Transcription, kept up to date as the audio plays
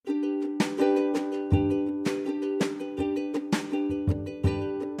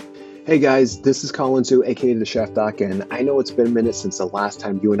Hey guys, this is Colin Zhu, aka the Chef Doc, and I know it's been a minute since the last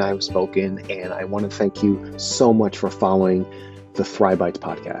time you and I have spoken, and I want to thank you so much for following the Thrive Bites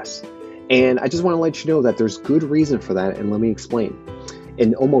podcast. And I just want to let you know that there's good reason for that, and let me explain.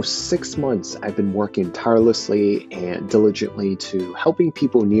 In almost 6 months, I've been working tirelessly and diligently to helping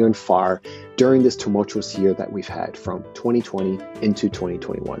people near and far during this tumultuous year that we've had from 2020 into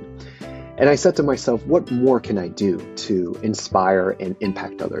 2021. And I said to myself, what more can I do to inspire and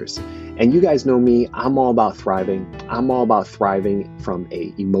impact others? And you guys know me, I'm all about thriving. I'm all about thriving from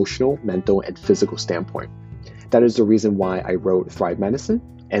an emotional, mental, and physical standpoint. That is the reason why I wrote Thrive Medicine,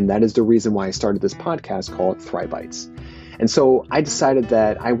 and that is the reason why I started this podcast called Thrive Bites. And so I decided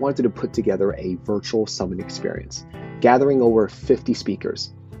that I wanted to put together a virtual summit experience, gathering over 50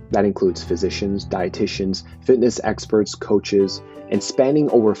 speakers. That includes physicians, dietitians, fitness experts, coaches, and spanning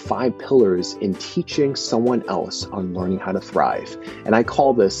over 5 pillars in teaching someone else on learning how to thrive. And I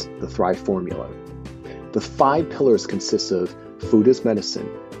call this the Thrive Formula. The 5 pillars consist of food as medicine,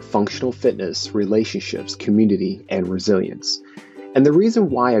 functional fitness, relationships, community, and resilience. And the reason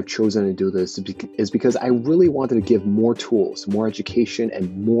why I've chosen to do this is because I really wanted to give more tools, more education,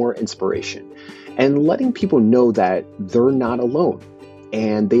 and more inspiration, and letting people know that they're not alone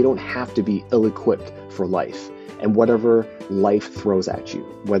and they don't have to be ill-equipped for life and whatever life throws at you,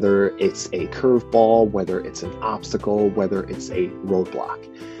 whether it's a curveball, whether it's an obstacle, whether it's a roadblock.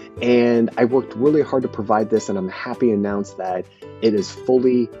 And I worked really hard to provide this, and I'm happy to announce that it is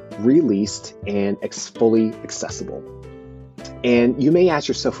fully released and fully accessible. And you may ask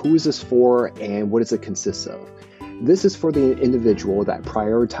yourself, who is this for and what does it consist of? This is for the individual that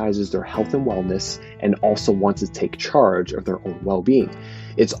prioritizes their health and wellness and also wants to take charge of their own well-being.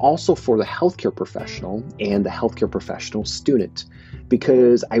 It's also for the healthcare professional and the healthcare professional student,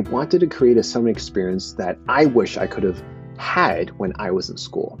 because I wanted to create a summit experience that I wish I could have had when I was in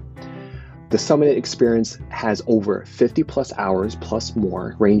school. The summit experience has over 50 plus hours plus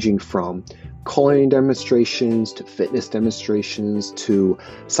more, ranging from culinary demonstrations to fitness demonstrations to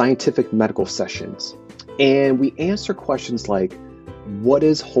scientific medical sessions. And we answer questions like, what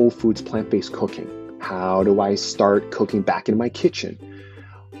is whole foods plant-based cooking? How do I start cooking back in my kitchen?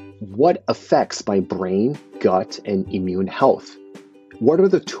 What affects my brain, gut, and immune health? What are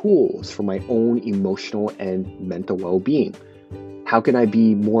the tools for my own emotional and mental well-being? How can I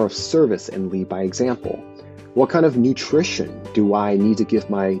be more of service and lead by example? What kind of nutrition do I need to give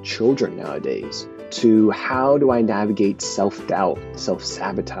my children nowadays? To how do I navigate self-doubt,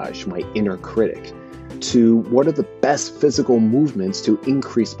 self-sabotage, my inner critic? To what are the best physical movements to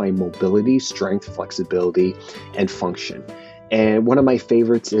increase my mobility, strength, flexibility, and function? And one of my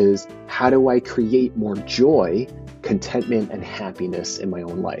favorites is, how do I create more joy, contentment, and happiness in my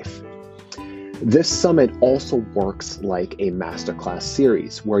own life? This summit also works like a masterclass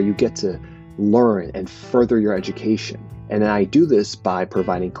series where you get to learn and further your education. And I do this by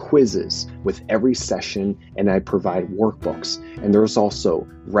providing quizzes with every session, and I provide workbooks. And there's also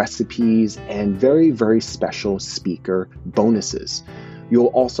recipes and very, very special speaker bonuses. You'll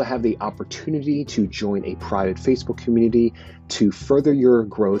also have the opportunity to join a private Facebook community to further your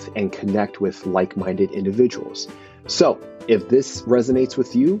growth and connect with like-minded individuals. So if this resonates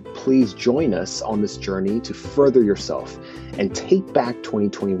with you, please join us on this journey to further yourself and take back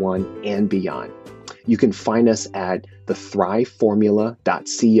 2021 and beyond. You can find us at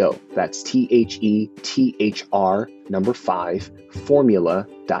thethriveformula.co. That's THETHR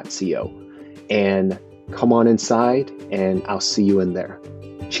formula.co. And come on inside, and I'll see you in there.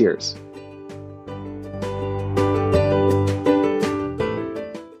 Cheers.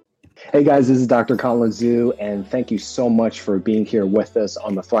 Hey guys, this is Dr. Colin Zhu, and thank you so much for being here with us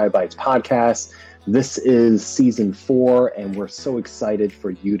on the Thrive Bites podcast. This is season 4, and we're so excited for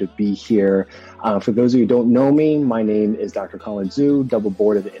you to be here. For those of you who don't know me, my name is Dr. Colin Zhu, double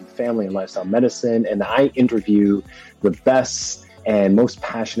boarded in family and lifestyle medicine, and I interview the best and most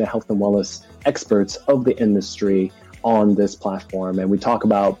passionate health and wellness experts of the industry on this platform. And we talk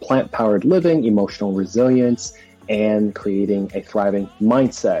about plant-powered living, emotional resilience, and creating a thriving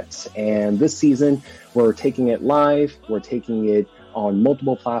mindset. And this season, we're taking it live, we're taking it on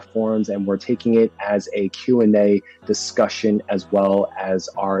multiple platforms, and we're taking it as a Q&A discussion as well as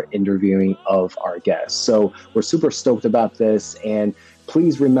our interviewing of our guests. So we're super stoked about this, and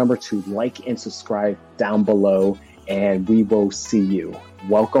please remember to like and subscribe down below, and we will see you.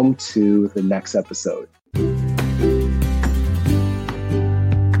 Welcome to the next episode.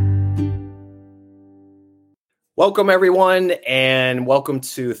 Welcome, everyone, and welcome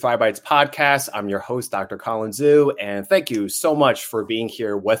to Thrive Bites podcast. I'm your host, Dr. Colin Zhu, and thank you so much for being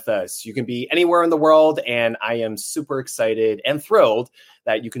here with us. You can be anywhere in the world, and I am super excited and thrilled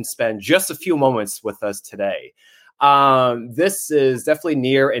that you can spend just a few moments with us today. This is definitely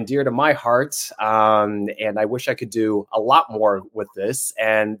near and dear to my heart, and I wish I could do a lot more with this.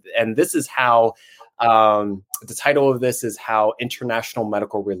 And this is how the title of this is how international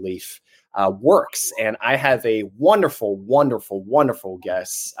medical relief works. And I have a wonderful, wonderful, wonderful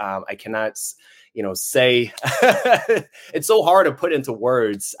guest. I cannot, say it's so hard to put into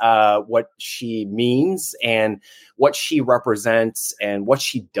words what she means and what she represents and what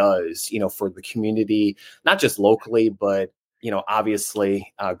she does, for the community, not just locally, but,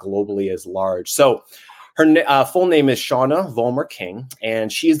 obviously globally as large. So her full name is Shauna Vollmer-King,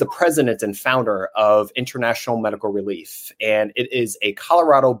 and she is the president and founder of International Medical Relief. And it is a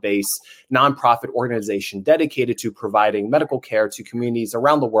Colorado-based nonprofit organization dedicated to providing medical care to communities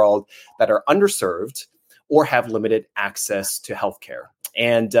around the world that are underserved or have limited access to healthcare.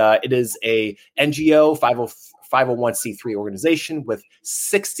 And it is a NGO 501c3 organization with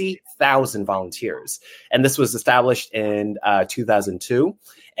 60,000 volunteers. And this was established in 2002.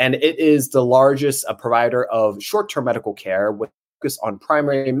 And it is the largest provider of short-term medical care with focus on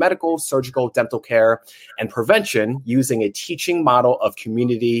primary medical, surgical, dental care, and prevention using a teaching model of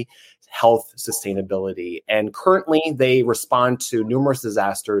community health sustainability. And currently, they respond to numerous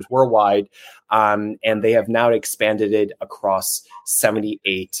disasters worldwide, and they have now expanded it across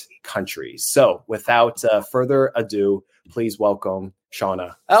 78 countries. So without further ado, please welcome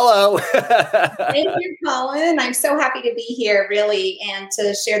Shauna. Hello. Thank you, Colin. I'm so happy to be here, really, and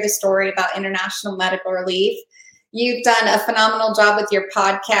to share the story about International Medical Relief. You've done a phenomenal job with your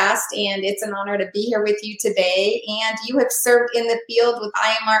podcast, and it's an honor to be here with you today. And you have served in the field with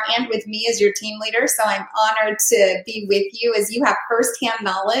IMR and with me as your team leader, so I'm honored to be with you as you have firsthand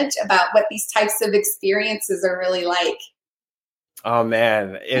knowledge about what these types of experiences are really like. Oh,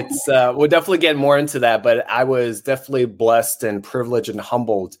 man, it's we'll definitely get more into that, but I was definitely blessed and privileged and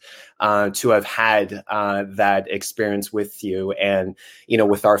humbled to have had that experience with you and,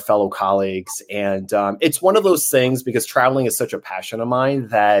 with our fellow colleagues. And it's one of those things, because traveling is such a passion of mine,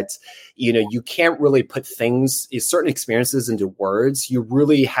 that, you can't really put certain experiences into words. You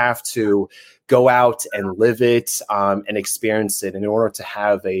really have to go out and live it and experience it in order to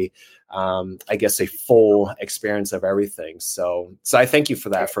have a full experience of everything. So I thank you for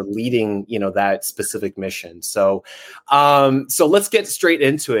that, for leading, that specific mission. So let's get straight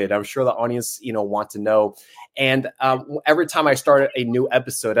into it. I'm sure the audience, want to know. And every time I start a new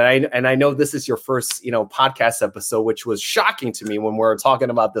episode, and I know this is your first, podcast episode, which was shocking to me when we were talking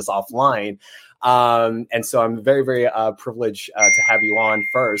about this offline. And so I'm very, very privileged to have you on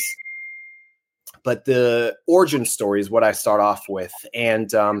first. But the origin story is what I start off with.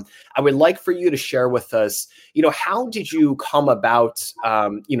 And I would like for you to share with us, how did you come about,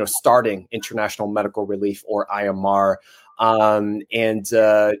 starting International Medical Relief, or IMR,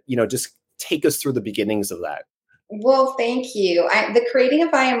 just take us through the beginnings of that. Well, thank you. The creating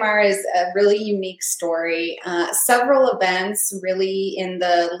of IMR is a really unique story. Several events really in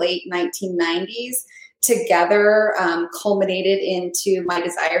the late 1990s together culminated into my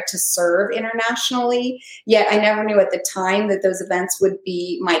desire to serve internationally. Yet I never knew at the time that those events would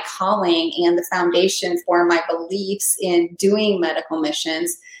be my calling and the foundation for my beliefs in doing medical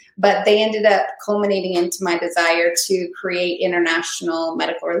missions. But they ended up culminating into my desire to create international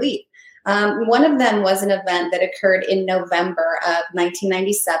medical relief. One of them was an event that occurred in November of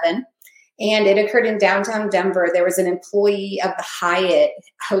 1997. And it occurred in downtown Denver. There was an employee of the Hyatt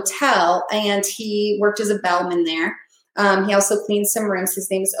Hotel, and he worked as a bellman there. He also cleaned some rooms. His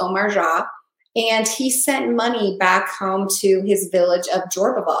name is Omar Jah. And he sent money back home to his village of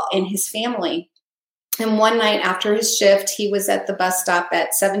Jorbaval and his family. And one night after his shift, he was at the bus stop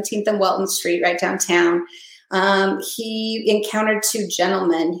at 17th and Welton Street, right downtown. He encountered two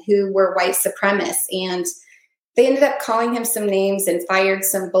gentlemen who were white supremacists, and they ended up calling him some names and fired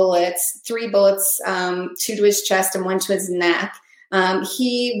some bullets, 3 bullets, 2 to his chest and 1 to his neck.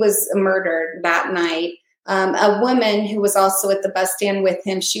 He was murdered that night. A woman who was also at the bus stand with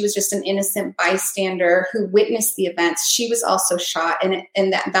him, she was just an innocent bystander who witnessed the events. She was also shot,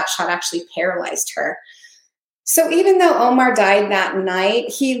 and that shot actually paralyzed her. So even though Omar died that night,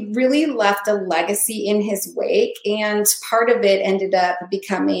 he really left a legacy in his wake, and part of it ended up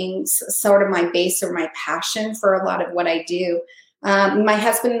becoming sort of my base or my passion for a lot of what I do. My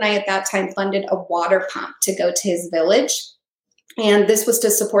husband and I at that time funded a water pump to go to his village, and this was to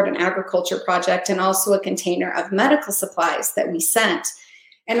support an agriculture project and also a container of medical supplies that we sent.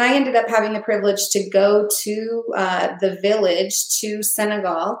 And I ended up having the privilege to go to the village, to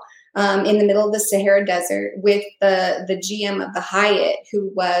Senegal, in the middle of the Sahara Desert with the GM of the Hyatt, who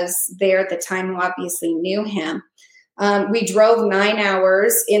was there at the time, who obviously knew him. We drove 9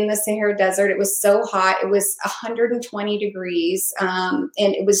 hours in the Sahara Desert. It was so hot. It was 120 degrees, and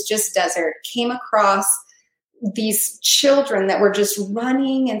it was just desert. Came across these children that were just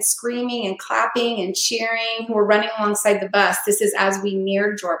running and screaming and clapping and cheering, who were running alongside the bus. This is as we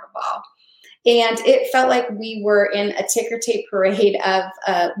neared Jorbaval. And it felt like we were in a ticker tape parade of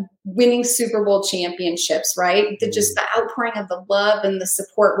winning Super Bowl championships, right? Just the outpouring of the love and the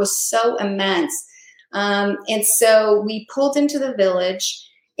support was so immense. And so we pulled into the village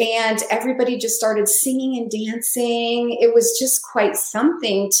and everybody just started singing and dancing. It was just quite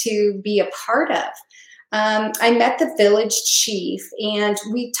something to be a part of. I met the village chief and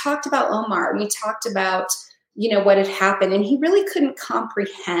we talked about Omar. We talked about, what had happened, and he really couldn't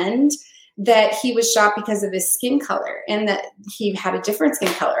comprehend that he was shot because of his skin color and that he had a different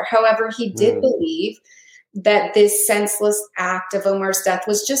skin color. However, he did believe that this senseless act of Omar's death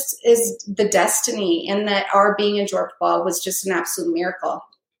was is the destiny, and that our being in Jorbaval was just an absolute miracle.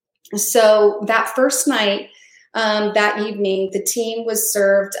 So that first night, that evening, the team was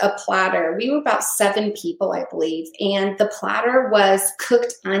served a platter. We were about 7 people, I believe. And the platter was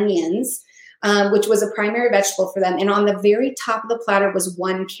cooked onions, which was a primary vegetable for them. And on the very top of the platter was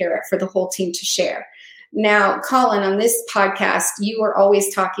 1 carrot for the whole team to share. Now, Colin, on this podcast, you are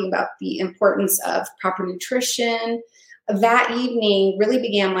always talking about the importance of proper nutrition. That evening really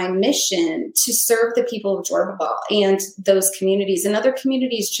began my mission to serve the people of Jorbaval and those communities and other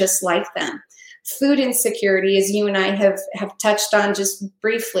communities just like them. Food insecurity, as you and I have touched on just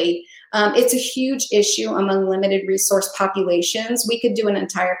briefly, it's a huge issue among limited resource populations. We could do an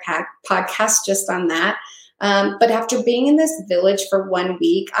entire podcast just on that. But after being in this village for 1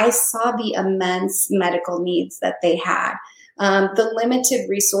 week, I saw the immense medical needs that they had. The limited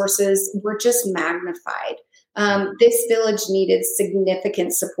resources were just magnified. This village needed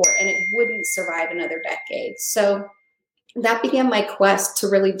significant support, and it wouldn't survive another decade. So that began my quest to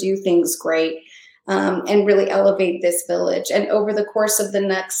really do things great and really elevate this village. And over the course of the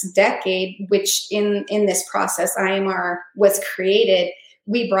next decade, which in this process IMR was created,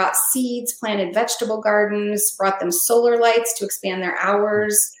 we brought seeds, planted vegetable gardens, brought them solar lights to expand their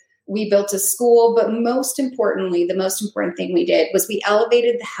hours. We built a school, but most importantly, the most important thing we did was we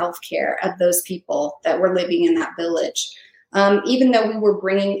elevated the healthcare of those people that were living in that village. Even though we were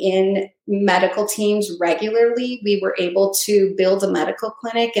bringing in medical teams regularly, we were able to build a medical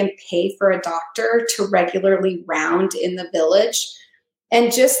clinic and pay for a doctor to regularly round in the village.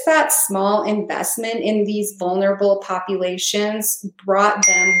 And just that small investment in these vulnerable populations brought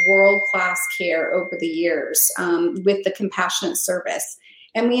them world-class care over the years with the compassionate service.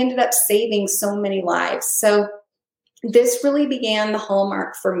 And we ended up saving so many lives. So this really began the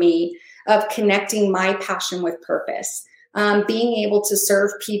hallmark for me of connecting my passion with purpose. Being able to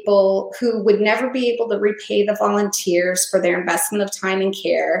serve people who would never be able to repay the volunteers for their investment of time and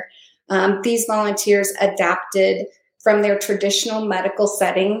care. These volunteers adapted from their traditional medical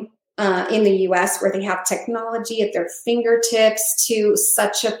setting in the US, where they have technology at their fingertips, to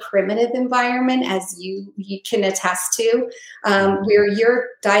such a primitive environment, as you can attest to, where you're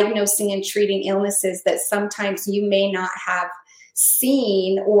diagnosing and treating illnesses that sometimes you may not have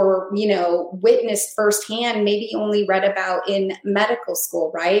seen or, witnessed firsthand, maybe only read about in medical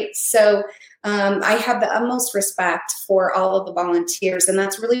school, right? So I have the utmost respect for all of the volunteers. And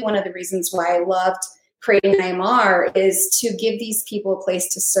that's really one of the reasons why I loved creating IMR, is to give these people a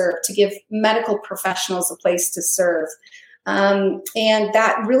place to serve, to give medical professionals a place to serve. And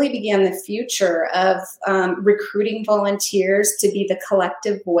that really began the future of recruiting volunteers to be the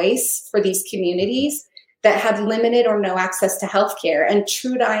collective voice for these communities that had limited or no access to healthcare. And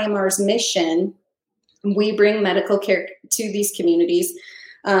true to IMR's mission, we bring medical care to these communities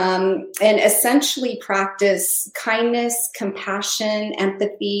and essentially practice kindness, compassion,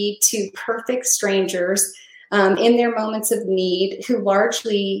 empathy to perfect strangers in their moments of need, who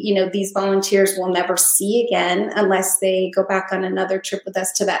largely, these volunteers will never see again unless they go back on another trip with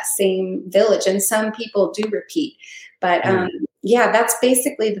us to that same village. And some people do repeat. But that's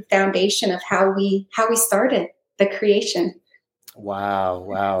basically the foundation of how we started the creation.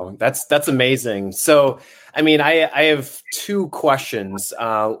 Wow. That's amazing. So, I have 2 questions.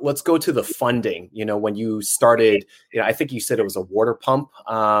 Let's go to the funding. When you started, I think you said it was a water pump,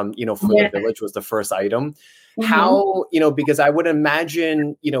 for the village was the first item. How, because I would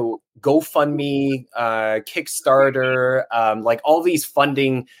imagine, GoFundMe, Kickstarter, like all these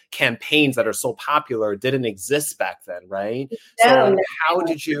funding campaigns that are so popular didn't exist back then, right? So how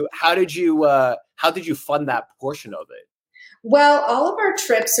did you fund that portion of it? Well, all of our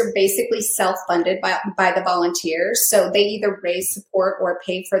trips are basically self-funded by the volunteers. So they either raise support or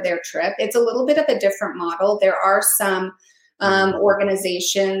pay for their trip. It's a little bit of a different model. There are some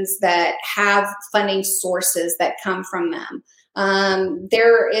organizations that have funding sources that come from them.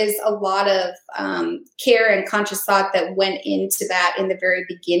 There is a lot of care and conscious thought that went into that in the very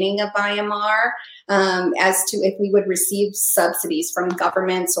beginning of IMR as to if we would receive subsidies from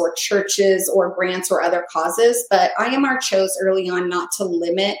governments or churches or grants or other causes. But IMR chose early on not to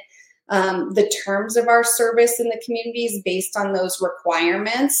limit the terms of our service in the communities based on those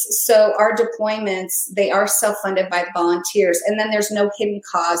requirements. So our deployments, they are self-funded by the volunteers. And then there's no hidden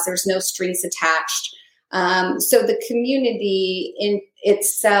cost. There's no strings attached. So the community in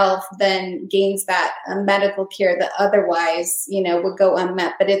itself then gains that medical care that otherwise, would go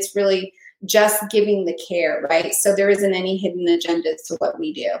unmet. But it's really just giving the care, right? So there isn't any hidden agendas to what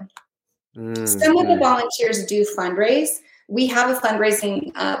we do. Some of the volunteers do fundraise. We have a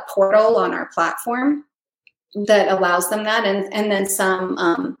fundraising portal on our platform that allows them that. And then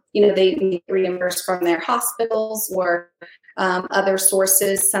some, they reimburse from their hospitals or other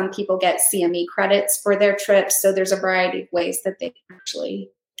sources. Some people get CME credits for their trips. So there's a variety of ways that they can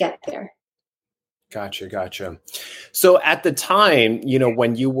actually get there. Gotcha. So at the time,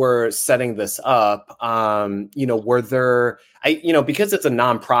 when you were setting this up, were there, because it's a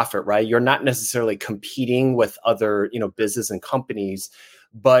nonprofit, right? You're not necessarily competing with other, business and companies,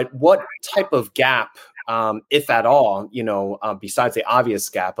 but what type of gap, if at all, besides the obvious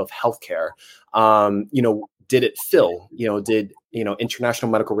gap of healthcare, did it fill? Did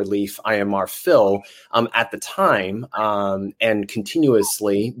International Medical Relief, IMR, fill at the time and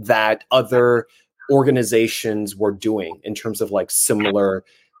continuously that other organizations were doing in terms of like similar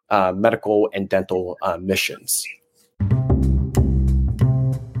medical and dental missions?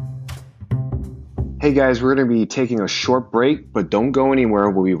 Hey guys, we're going to be taking a short break, but don't go anywhere.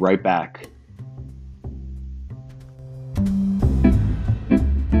 We'll be right back.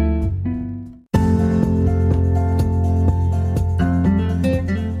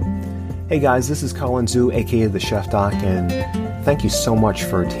 Hey guys, this is Colin Zhu, aka The Chef Doc, and thank you so much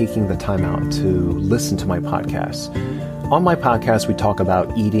for taking the time out to listen to my podcast. On my podcast, we talk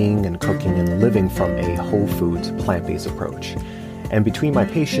about eating and cooking and living from a whole foods, plant-based approach. And between my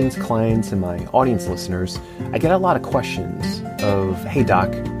patients, clients, and my audience listeners, I get a lot of questions of, hey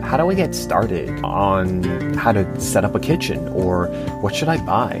doc, how do I get started on how to set up a kitchen? Or what should I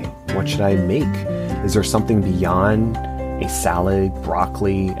buy? What should I make? Is there something beyond a salad,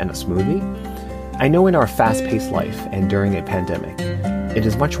 broccoli, and a smoothie? I know in our fast-paced life and during a pandemic, it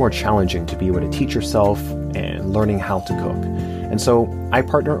is much more challenging to be able to teach yourself and learning how to cook. And so I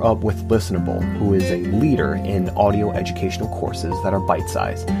partner up with Listenable, who is a leader in audio educational courses that are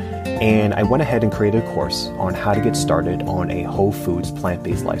bite-sized. And I went ahead and created a course on how to get started on a whole foods,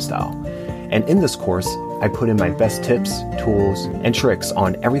 plant-based lifestyle. And in this course, I put in my best tips, tools, and tricks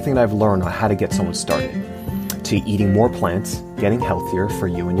on everything that I've learned on how to get someone started, to eating more plants, getting healthier for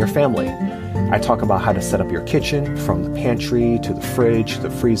you and your family. I talk about how to set up your kitchen, from the pantry to the fridge, to the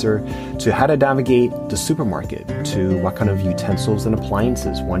freezer, to how to navigate the supermarket, to what kind of utensils and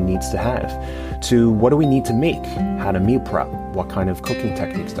appliances one needs to have, to what do we need to make, how to meal prep, what kind of cooking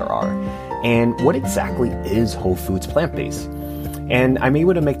techniques there are, and what exactly is whole foods plant-based. And I'm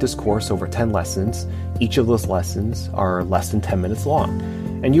able to make this course over 10 lessons. Each of those lessons are less than 10 minutes long,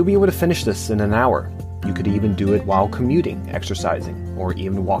 and you'll be able to finish this in an hour. You could even do it while commuting, exercising, or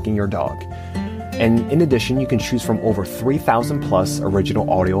even walking your dog. And in addition, you can choose from over 3,000 plus original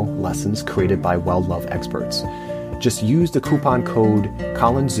audio lessons created by well-loved experts. Just use the coupon code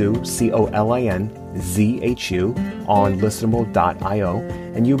COLINZHU, COLINZHU, on listenable.io,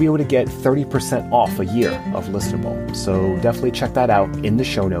 and you'll be able to get 30% off a year of Listenable. So definitely check that out in the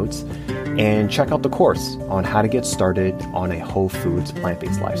show notes, and check out the course on how to get started on a whole foods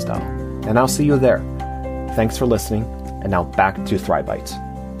plant-based lifestyle. And I'll see you there. Thanks for listening, and now back to Thrive Bites.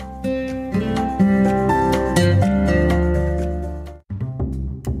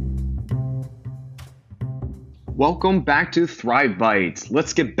 Welcome back to Thrive Bites.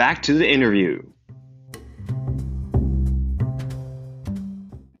 Let's get back to the interview.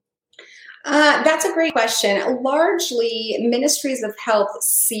 That's a great question. Largely, ministries of health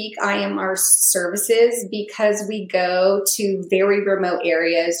seek IMR services because we go to very remote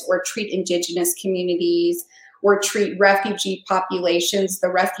areas or treat indigenous communities or treat refugee populations.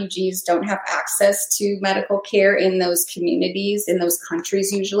 The refugees don't have access to medical care in those communities, in those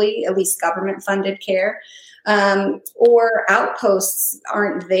countries usually, at least government-funded care. Or outposts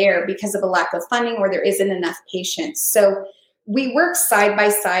aren't there because of a lack of funding or there isn't enough patients. So we work side by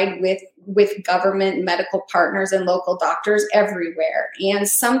side with government medical partners and local doctors everywhere. And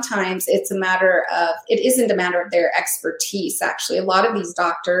sometimes it isn't a matter of their expertise, actually. A lot of these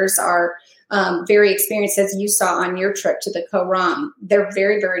doctors are very experienced, as you saw on your trip to the Koh Rong. They're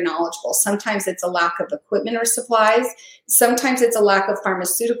very, very knowledgeable. Sometimes it's a lack of equipment or supplies. Sometimes it's a lack of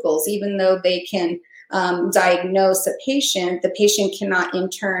pharmaceuticals. Even though they can diagnose a patient, the patient cannot in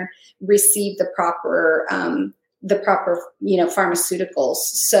turn receive the proper pharmaceuticals.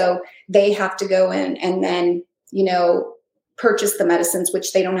 So they have to go in and then, purchase the medicines,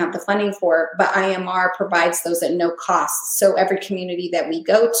 which they don't have the funding for, but IMR provides those at no cost. So every community that we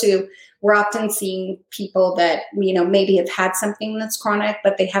go to, we're often seeing people that, maybe have had something that's chronic,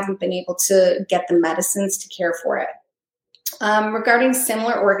 but they haven't been able to get the medicines to care for it. Regarding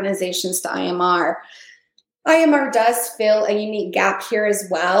similar organizations to IMR does fill a unique gap here as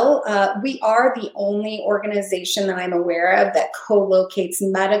well. We are the only organization that I'm aware of that co-locates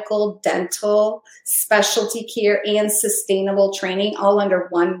medical, dental, specialty care, and sustainable training all under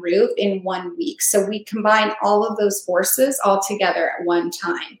one roof in 1 week. So we combine all of those forces all together at one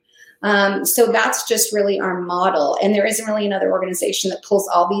time. So that's just really our model. And there isn't really another organization that pulls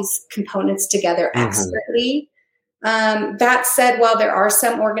all these components together expertly. That said, while there are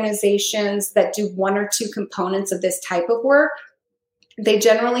some organizations that do one or two components of this type of work, they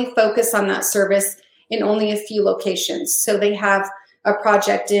generally focus on that service in only a few locations. So they have a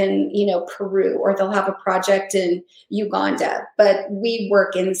project in, Peru, or they'll have a project in Uganda, but we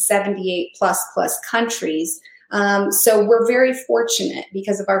work in 78 plus countries. So we're very fortunate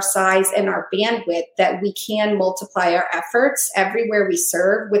because of our size and our bandwidth that we can multiply our efforts everywhere we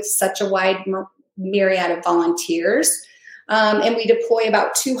serve with such a wide myriad of volunteers. And we deploy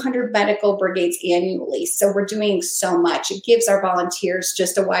about 200 medical brigades annually. So we're doing so much. It gives our volunteers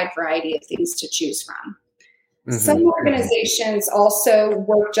just a wide variety of things to choose from. Some organizations also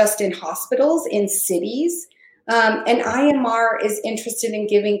work just in hospitals, in cities. And IMR is interested in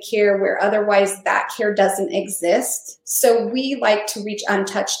giving care where otherwise that care doesn't exist. So we like to reach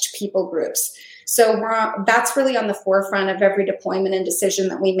untouched people groups. So that's really on the forefront of every deployment and decision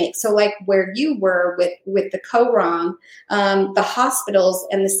that we make. So like where you were with the Koh Rong, the hospitals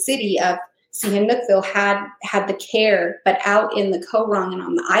and the city of Sihanoukville had the care, but out in the Koh Rong and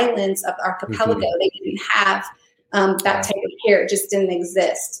on the islands of the archipelago, they didn't have that type of care. It just didn't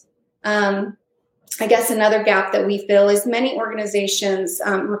exist. I guess another gap that we fill is many organizations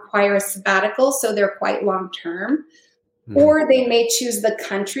require a sabbatical, so they're quite long-term. Or they may choose the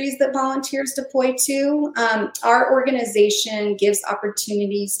countries that volunteers deploy to. Our organization gives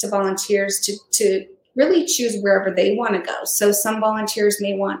opportunities to volunteers to really choose wherever they want to go. So some volunteers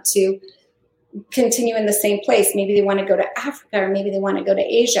may want to continue in the same place. Maybe they want to go to Africa, or maybe they want to go to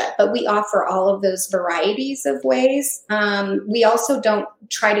Asia. But we offer all of those varieties of ways. We also don't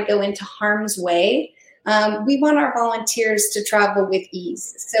try to go into harm's way. We want our volunteers to travel with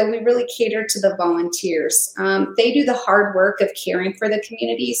ease. So we really cater to the volunteers. They do the hard work of caring for the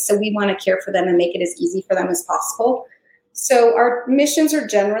community. So we want to care for them and make it as easy for them as possible. So our missions are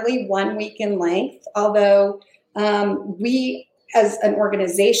generally 1 week in length, although we as an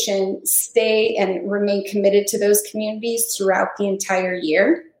organization stay and remain committed to those communities throughout the entire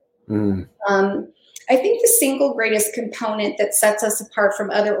year. I think the single greatest component that sets us apart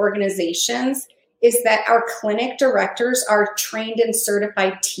from other organizations is that our clinic directors are trained and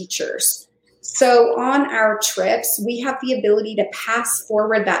certified teachers. So on our trips, we have the ability to pass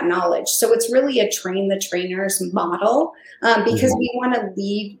forward that knowledge. So it's really a train the trainers model because we want to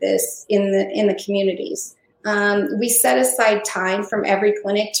leave this in the communities. We set aside time from every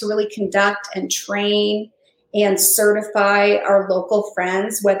clinic to really conduct and train and certify our local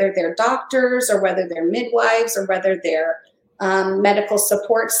friends, whether they're doctors or whether they're midwives or whether they're medical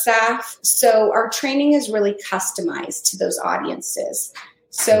support staff. So our training is really customized to those audiences.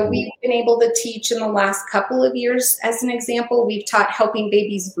 So we've been able to teach in the last couple of years, as an example, we've taught helping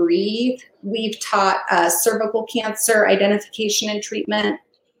babies breathe. We've taught cervical cancer identification and treatment.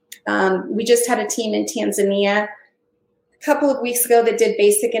 We just had a team in Tanzania a couple of weeks ago that did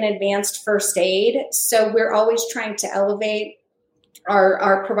basic and advanced first aid. So we're always trying to elevate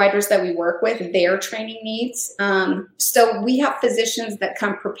our providers that we work with, their training needs. So we have physicians that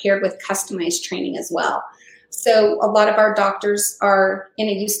come prepared with customized training as well. So a lot of our doctors are in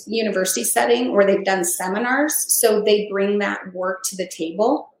a university setting or they've done seminars. So they bring that work to the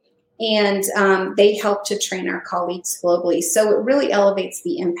table. and they help to train our colleagues globally. So it really elevates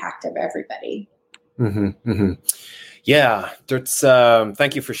the impact of everybody. Mm-hmm, mm-hmm. Yeah, there's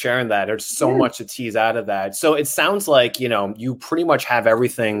thank you for sharing that. There's so much to tease out of that. So it sounds like, you pretty much have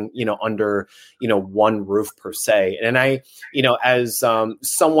everything, under, one roof per se. And I, as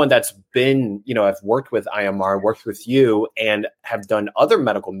someone that's been, I've worked with IMR, worked with you, and have done other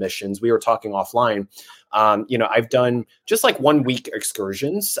medical missions. We were talking offline. I've done just like 1 week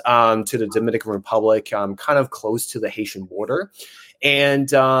excursions to the Dominican Republic, kind of close to the Haitian border. And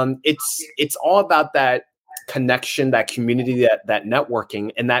it's all about that connection, that community, that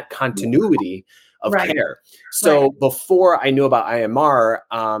networking, and that continuity of care. So before I knew about IMR,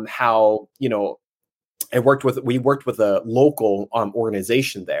 how, we worked with a local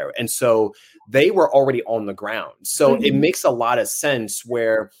organization there. And so they were already on the ground. So it makes a lot of sense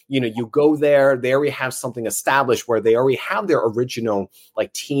where, you go there, they already have something established where they already have their original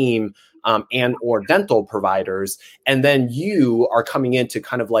like team and or dental providers. And then you are coming in to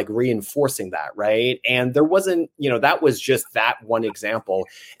kind of like reinforcing that. Right. And there wasn't, that was just that one example.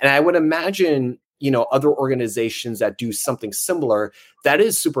 And I would imagine, other organizations that do something similar, that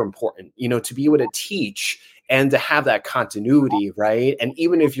is super important, to be able to teach and to have that continuity. Right. And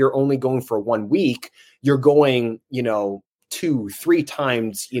even if you're only going for 1 week, you're going, 2-3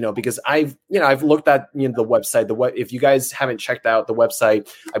 times, because I've looked at the website. If you guys haven't checked out the website,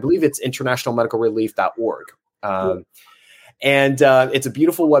 I believe it's internationalmedicalrelief.org. And it's a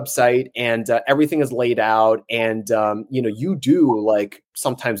beautiful website, and everything is laid out. And you do like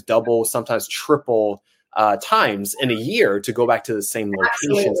sometimes double, sometimes triple times in a year to go back to the same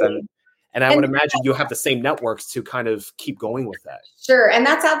locations. And I would imagine you have the same networks to kind of keep going with that. Sure. And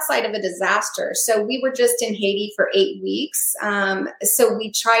that's outside of a disaster. So we were just in Haiti for 8 weeks. So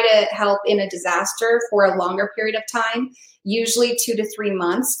we try to help in a disaster for a longer period of time, usually 2 to 3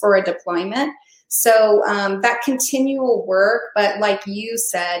 months for a deployment. So that continual work, but like you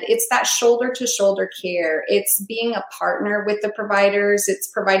said, it's that shoulder to shoulder care. It's being a partner with the providers. It's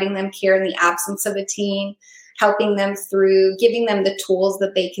providing them care in the absence of a team, helping them through, giving them the tools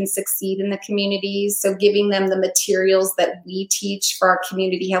that they can succeed in the communities. So giving them the materials that we teach for our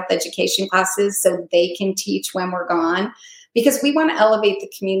community health education classes so they can teach when we're gone. Because we want to elevate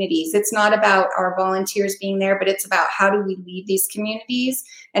the communities. It's not about our volunteers being there, but it's about how do we lead these communities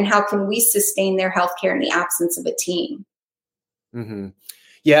and how can we sustain their healthcare in the absence of a team. Mm-hmm.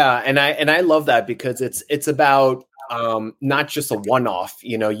 Yeah, and I love that because it's about not just a one-off.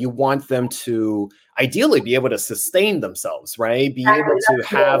 You want them to ideally be able to sustain themselves, right? Be able to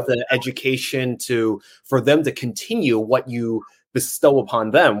have the education for them to continue what you bestow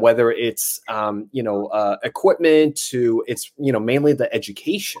upon them, whether it's equipment to it's mainly the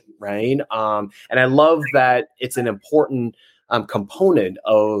education, right? And I love that it's an important component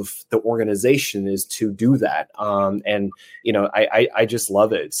of the organization is to do that. And I just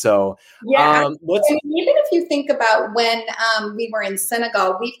love it. So even if you think about when we were in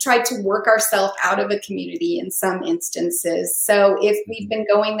Senegal, we've tried to work ourselves out of a community in some instances. So if we've been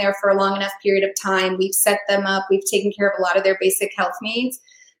going there for a long enough period of time, we've set them up, we've taken care of a lot of their basic health needs.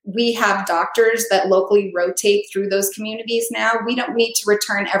 We have doctors that locally rotate through those communities now. We don't need to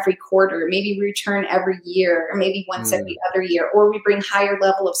return every quarter. Maybe we return every year, or maybe once every other year, or we bring higher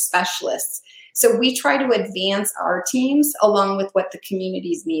level of specialists. So we try to advance our teams along with what the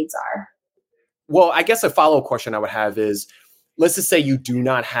community's needs are. Well, I guess a follow-up question I would have is, let's just say you do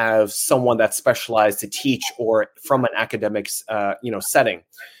not have someone that's specialized to teach or from an academic, setting.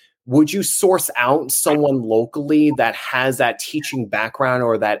 Would you source out someone locally that has that teaching background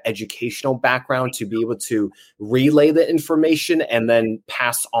or that educational background to be able to relay the information and then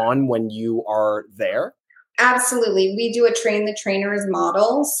pass on when you are there? Absolutely. We do a train the trainers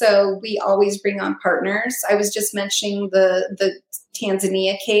model. So we always bring on partners. I was just mentioning the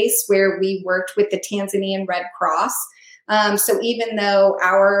Tanzania case where we worked with the Tanzanian Red Cross. So even though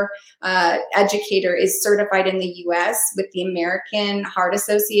our educator is certified in the U.S. with the American Heart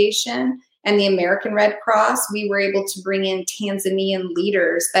Association and the American Red Cross, we were able to bring in Tanzanian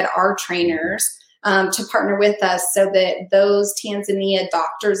leaders that are trainers to partner with us so that those Tanzania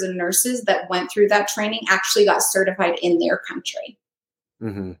doctors and nurses that went through that training actually got certified in their country.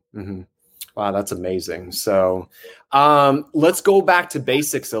 Mm-hmm, mm-hmm. Wow, that's amazing. So let's go back to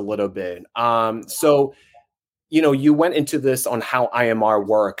basics a little bit. You went into this on how IMR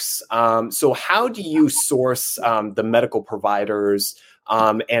works. So how do you source the medical providers?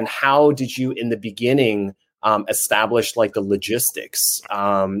 And how did you, in the beginning, establish like the logistics,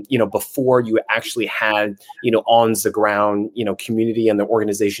 before you actually had, on the ground, community and the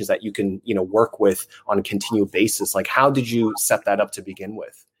organizations that you can, work with on a continual basis? Like, how did you set that up to begin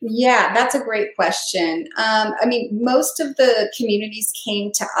with? Yeah, that's a great question. Most of the communities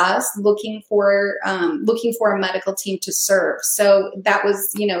came to us looking for a medical team to serve. So that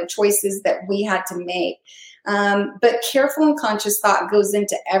was, choices that we had to make. But careful and conscious thought goes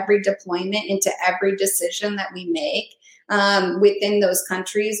into every deployment, into every decision that we make within those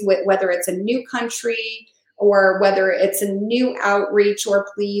countries, whether it's a new country or whether it's a new outreach or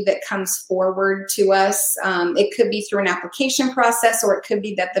plea that comes forward to us. It could be through an application process, or it could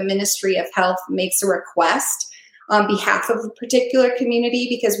be that the Ministry of Health makes a request on behalf of a particular community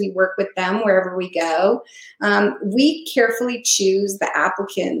because we work with them wherever we go. We carefully choose the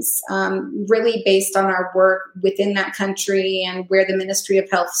applicants really based on our work within that country and where the Ministry of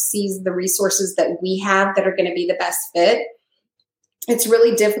Health sees the resources that we have that are going to be the best fit. It's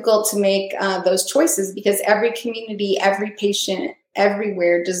really difficult to make those choices because every community, every patient,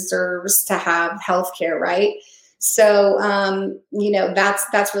 everywhere deserves to have healthcare, right? So,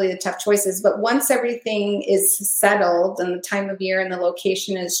 that's really the tough choices. But once everything is settled and the time of year and the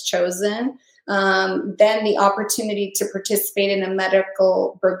location is chosen, then the opportunity to participate in a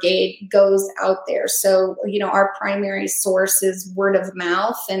medical brigade goes out there. So, our primary source is word of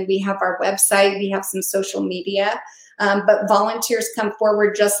mouth, and we have our website, we have some social media. But volunteers come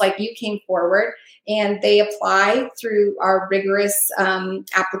forward just like you came forward, and they apply through our rigorous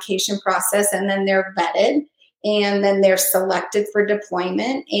application process, and then they're vetted, and then they're selected for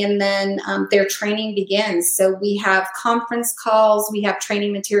deployment, and then their training begins. So we have conference calls, we have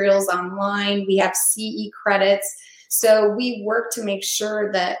training materials online, we have CE credits. So we work to make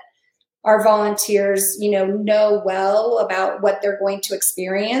sure that our volunteers, know well about what they're going to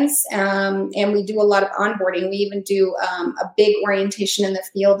experience. And we do a lot of onboarding. We even do a big orientation in the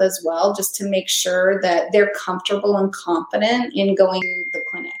field as well, just to make sure that they're comfortable and confident in going to the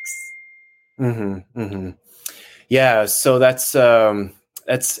clinics. Mm-hmm, mm-hmm. Yeah. So that's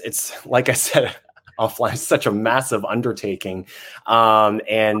it's like I said, offline, such a massive undertaking.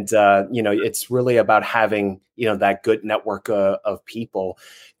 It's really about having, that good network of people.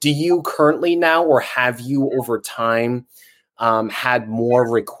 Do you currently now, or have you over time had more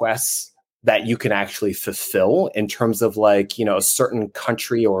requests that you can actually fulfill in terms of like, a certain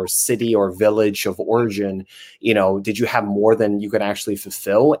country or city or village of origin? Did you have more than you could actually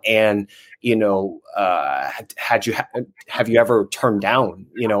fulfill? And, have you ever turned down,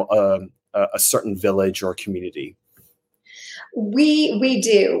 a certain village or community? We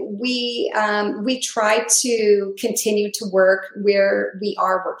do. We try to continue to work where we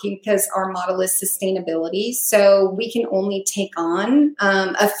are working because our model is sustainability. So we can only take on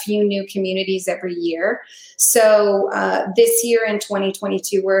a few new communities every year. So this year in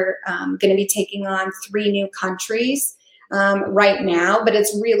 2022, we're going to be taking on 3 new countries. Right now, but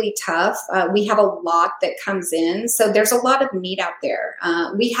it's really tough. We have a lot that comes in. So there's a lot of need out there.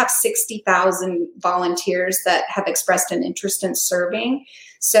 We have 60,000 volunteers that have expressed an interest in serving.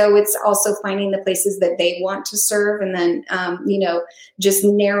 So it's also finding the places that they want to serve, and then, just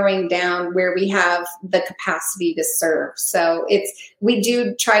narrowing down where we have the capacity to serve. So we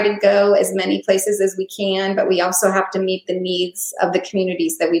do try to go as many places as we can, but we also have to meet the needs of the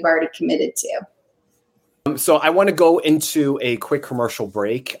communities that we've already committed to. So I want to go into a quick commercial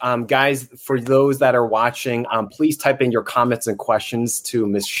break. Guys, for those that are watching, please type in your comments and questions to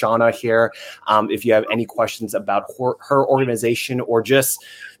Ms. Shauna here. If you have any questions about her organization or just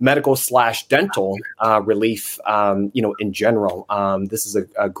medical/dental relief, in general. This is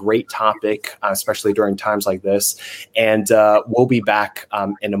a great topic, especially during times like this. And we'll be back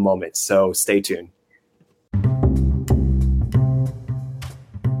in a moment. So stay tuned.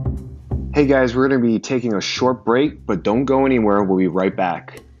 Hey guys, we're going to be taking a short break, but don't go anywhere. We'll be right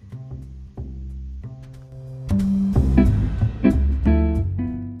back.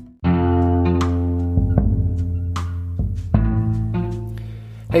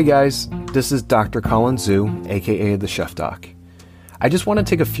 Hey guys, this is Dr. Colin Zhu, aka The Chef Doc. I just want to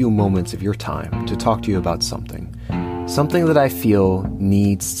take a few moments of your time to talk to you about something that I feel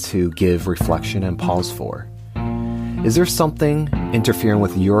needs to give reflection and pause for. Is there something interfering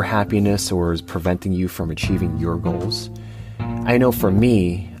with your happiness or is preventing you from achieving your goals? I know for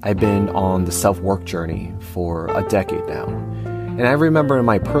me, I've been on the self-work journey for a decade now. And I remember in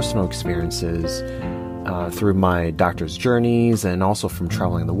my personal experiences, through my doctor's journeys and also from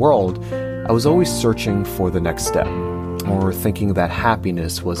traveling the world, I was always searching for the next step or thinking that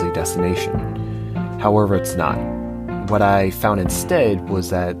happiness was a destination. However, it's not. What I found instead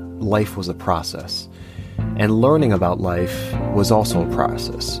was that life was a process. And learning about life was also a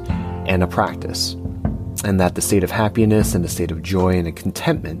process and a practice. And that the state of happiness and the state of joy and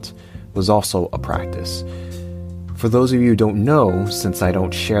contentment was also a practice. For those of you who don't know, since I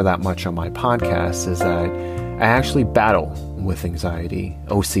don't share that much on my podcast, is that I actually battle with anxiety,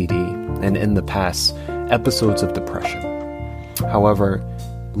 OCD, and in the past, episodes of depression. However,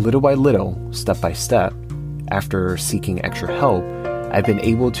 little by little, step by step, after seeking extra help, I've been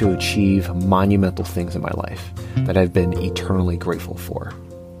able to achieve monumental things in my life that I've been eternally grateful for.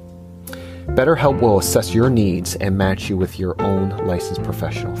 BetterHelp will assess your needs and match you with your own licensed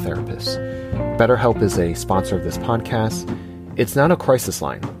professional therapist. BetterHelp is a sponsor of this podcast. It's not a crisis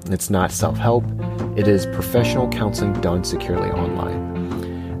line. It's not self-help. It is professional counseling done securely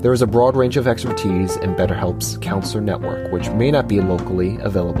online. There is a broad range of expertise in BetterHelp's counselor network, which may not be locally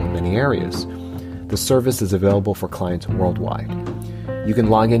available in many areas. The service is available for clients worldwide. You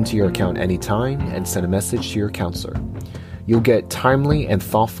can log into your account anytime and send a message to your counselor. You'll get timely and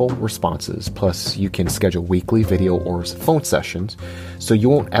thoughtful responses, plus you can schedule weekly video or phone sessions, so you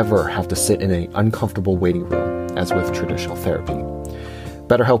won't ever have to sit in an uncomfortable waiting room, as with traditional therapy.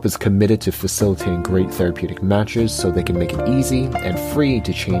 BetterHelp is committed to facilitating great therapeutic matches so they can make it easy and free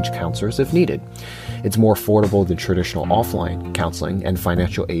to change counselors if needed. It's more affordable than traditional offline counseling, and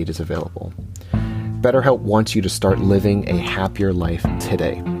financial aid is available. BetterHelp wants you to start living a happier life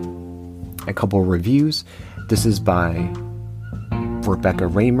today. A couple of reviews. This is by Rebecca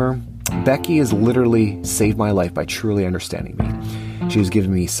Raymer. Becky has literally saved my life by truly understanding me. She has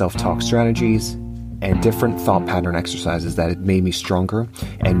given me self-talk strategies and different thought pattern exercises that have made me stronger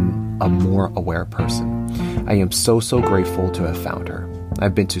and a more aware person. I am so grateful to have found her.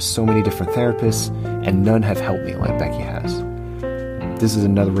 I've been to so many different therapists, and none have helped me like Becky has. This is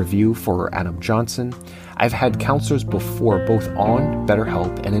another review for Adam Johnson. I've had counselors before, both on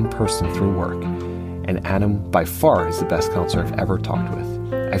BetterHelp and in person through work. And Adam, by far, is the best counselor I've ever talked with.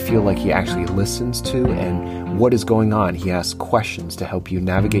 I feel like he actually listens to and what is going on. He asks questions to help you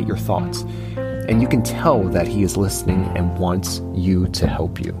navigate your thoughts. And you can tell that he is listening and wants you to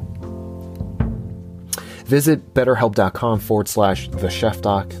help you. Visit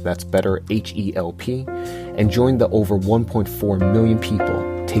betterhelp.com/thechefdoc, that's better H-E-L-P, and join the over 1.4 million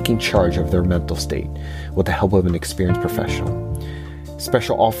people taking charge of their mental state with the help of an experienced professional.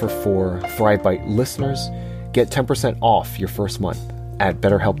 Special offer for ThriveBite listeners. Get 10% off your first month at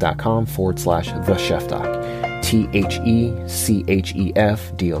betterhelp.com/thechefdoc.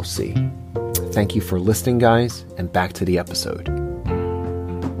 THECHEFDOC. Thank you for listening, guys, and back to the episode.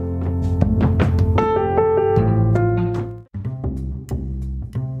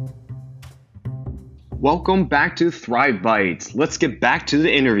 Welcome back to ThriveBite. Let's get back to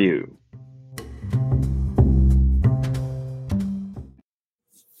the interview.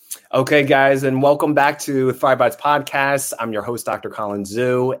 Okay, guys, and welcome back to ThriveBites podcast. I'm your host, Dr. Colin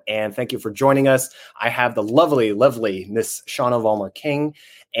Zhu, and thank you for joining us. I have the lovely Miss Shauna Vollmer-King,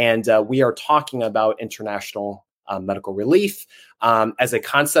 and we are talking about international medical relief as a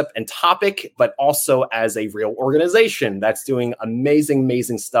concept and topic, but also as a real organization that's doing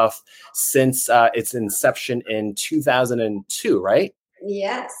amazing stuff since its inception in 2002, right?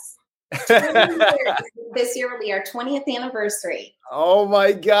 Yes. This year will be our 20th anniversary. Oh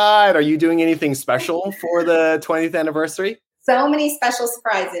my God. Are you doing anything special for the 20th anniversary? So many special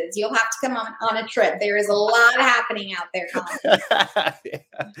surprises. You'll have to come on a trip. There is a lot happening out there,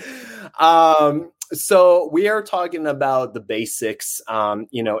 Colin. So we are talking about the basics,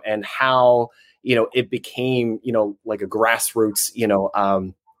 and how, it became, like a grassroots,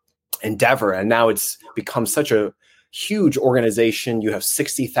 endeavor. And now it's become such a huge organization. You have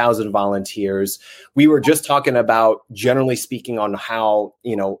 60,000 volunteers. We were just talking about, generally speaking, on how,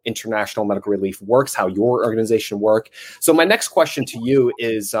 international medical relief works, how your organization work. So my next question to you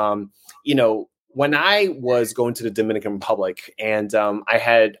is, when I was going to the Dominican Republic, and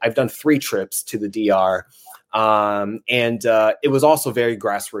I've done 3 trips to the DR, and it was also very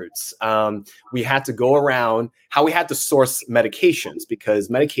grassroots. We had to go around how we had to source medications, because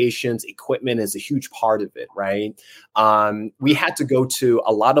medications, equipment is a huge part of it, right? We had to go to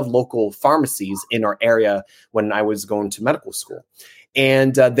a lot of local pharmacies in our area when I was going to medical school.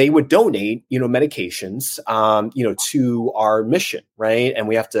 And they would donate, medications, to our mission, right? And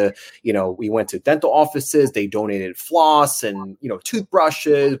we have to, we went to dental offices, they donated floss and,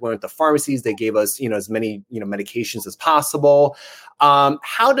 toothbrushes. We went to pharmacies, they gave us, as many, medications as possible.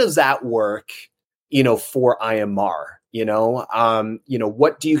 How does that work, for IMR?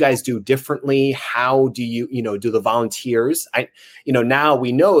 What do you guys do differently? How do you, do the volunteers? Now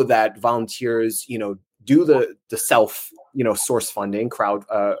we know that volunteers, do the self, source funding, crowd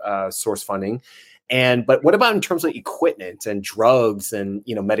source funding. But what about in terms of equipment and drugs and,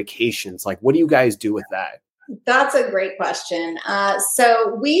 medications? Like, what do you guys do with that? That's a great question.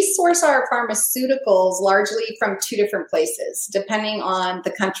 So we source our pharmaceuticals largely from two different places, depending on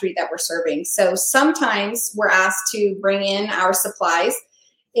the country that we're serving. So sometimes we're asked to bring in our supplies,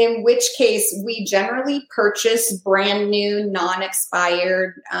 in which case we generally purchase brand new,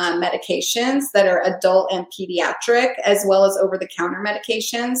 non-expired medications that are adult and pediatric, as well as over-the-counter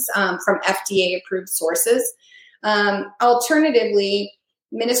medications from FDA-approved sources. Alternatively,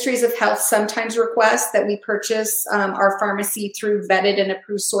 ministries of health sometimes request that we purchase our pharmacy through vetted and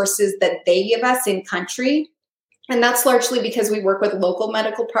approved sources that they give us in country. And that's largely because we work with local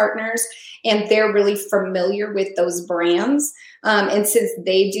medical partners and they're really familiar with those brands. And since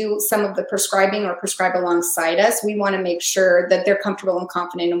they do some of the prescribing or prescribe alongside us, we want to make sure that they're comfortable and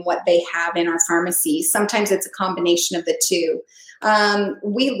confident in what they have in our pharmacy. Sometimes it's a combination of the two.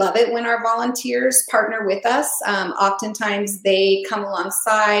 We love it when our volunteers partner with us. Oftentimes they come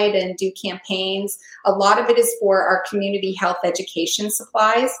alongside and do campaigns. A lot of it is for our community health education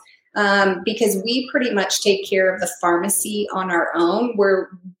supplies. Because we pretty much take care of the pharmacy on our own. We're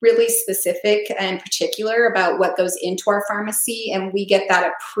really specific and particular about what goes into our pharmacy, and we get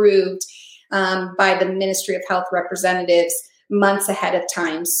that approved by the Ministry of Health representatives months ahead of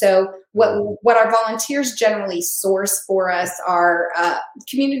time. So what our volunteers generally source for us are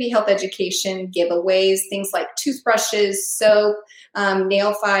community health education giveaways, things like toothbrushes, soap,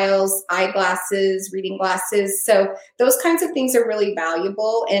 nail files, eyeglasses, reading glasses. So those kinds of things are really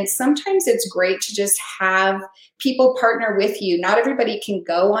valuable. And sometimes it's great to just have people partner with you. Not everybody can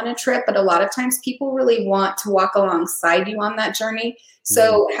go on a trip, but a lot of times people really want to walk alongside you on that journey.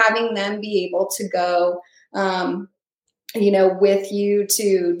 So having them be able to go, with you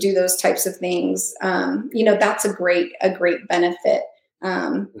to do those types of things, that's a great benefit.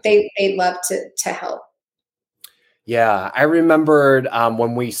 They love to help. Yeah, I remembered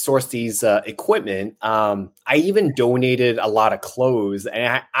when we sourced these equipment, I even donated a lot of clothes,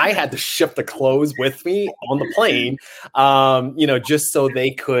 and I had to ship the clothes with me on the plane, just so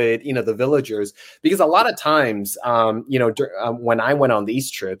they could, the villagers, because a lot of times, when I went on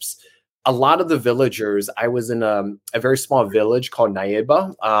these trips, a lot of the villagers, I was in a very small village called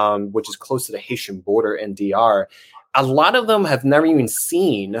Nayeba, which is close to the Haitian border in DR. A lot of them have never even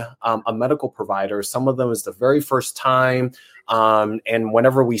seen a medical provider. Some of them is the very first time. And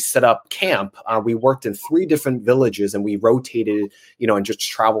whenever we set up camp, we worked in 3 different villages and we rotated, and just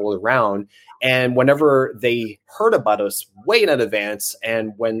traveled around. And whenever they heard about us way in advance,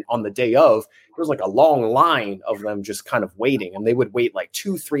 and when on the day of, there was like a long line of them just kind of waiting, and they would wait like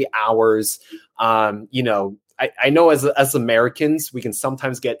 2-3 hours. I know as Americans, we can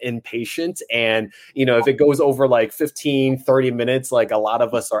sometimes get impatient, and, if it goes over like 15-30 minutes, like a lot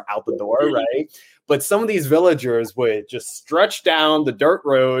of us are out the door, right? But some of these villagers would just stretch down the dirt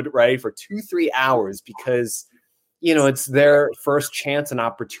road, right, for 2-3 hours because, it's their first chance and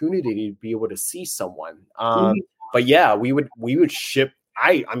opportunity to be able to see someone. But yeah, we would ship.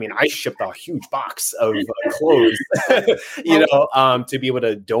 I shipped a huge box of clothes, to be able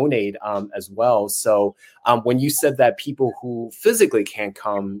to donate as well. So when you said that people who physically can't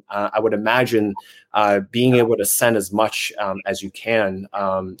come, I would imagine being able to send as much as you can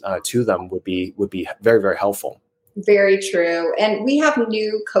to them would be very, very helpful. Very true. And we have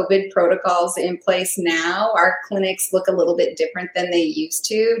new COVID protocols in place now. Our clinics look a little bit different than they used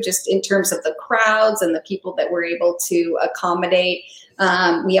to, just in terms of the crowds and the people that we're able to accommodate.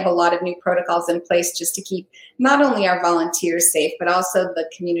 We have a lot of new protocols in place just to keep not only our volunteers safe, but also the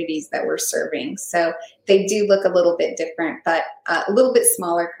communities that we're serving. So they do look a little bit different, but a little bit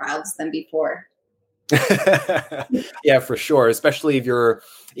smaller crowds than before. Yeah, for sure. Especially if you're,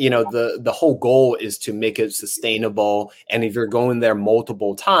 the whole goal is to make it sustainable. And if you're going there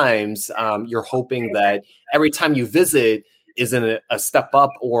multiple times, you're hoping that every time you visit isn't a step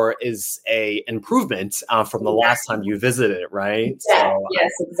up or is a improvement from the last time you visited, right? Yeah, so,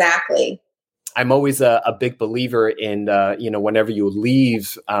 yes, exactly. I'm always a big believer in, whenever you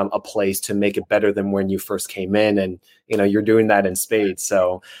leave a place to make it better than when you first came in, and, you're doing that in spades.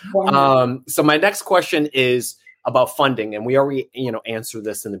 So, so my next question is about funding, and we already, answered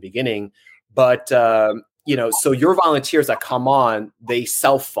this in the beginning, but, so your volunteers that come on, they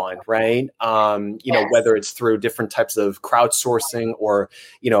self-fund, right? Yes. Whether it's through different types of crowdsourcing or,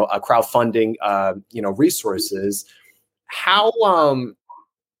 a crowdfunding, resources. How,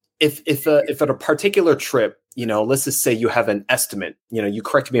 if at a particular trip, let's just say you have an estimate, you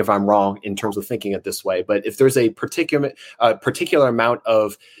correct me if I'm wrong in terms of thinking it this way, but if there's a particular amount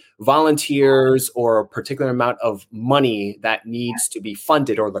of volunteers or a particular amount of money that needs to be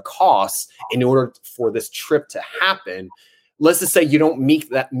funded, or the costs in order for this trip to happen, let's just say you don't meet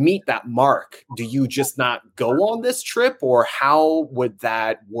that mark, do you just not go on this trip, or how would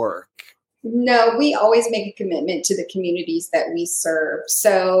that work? No, we always make a commitment to the communities that we serve.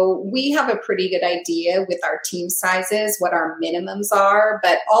 So we have a pretty good idea with our team sizes, what our minimums are,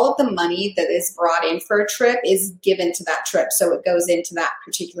 but all of the money that is brought in for a trip is given to that trip. So it goes into that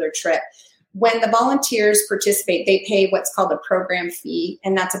particular trip. When the volunteers participate, they pay what's called a program fee,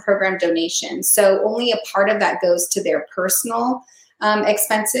 and that's a program donation. So only a part of that goes to their personal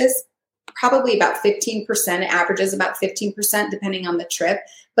expenses, probably about 15%. It averages about 15% depending on the trip.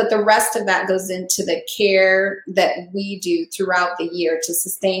 But the rest of that goes into the care that we do throughout the year to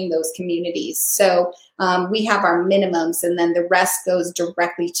sustain those communities. So we have our minimums, and then the rest goes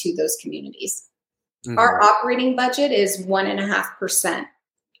directly to those communities. Mm-hmm. Our operating budget is 1.5%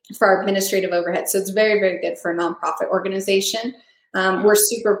 for our administrative overhead. So it's very, very good for a nonprofit organization. We're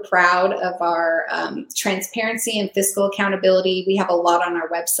super proud of our transparency and fiscal accountability. We have a lot on our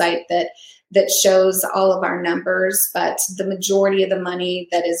website that shows all of our numbers, but the majority of the money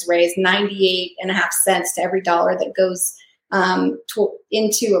that is raised, 98.5 cents to every dollar that goes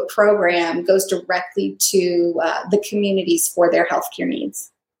into a program, goes directly to the communities for their healthcare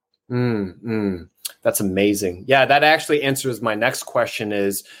needs. That's amazing. Yeah, that actually answers my next question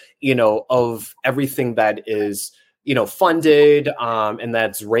is, of everything that is, funded and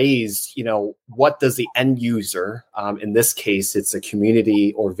that's raised, what does the end user, in this case, it's a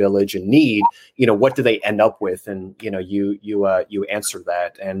community or village in need, what do they end up with? And, you answered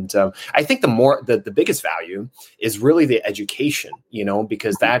that. And I think the biggest value is really the education,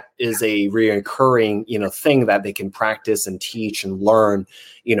 because that is a reoccurring, thing that they can practice and teach and learn,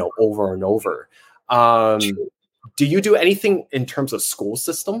 over and over. Do you do anything in terms of school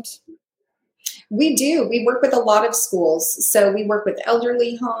systems? We do. We work with a lot of schools. So we work with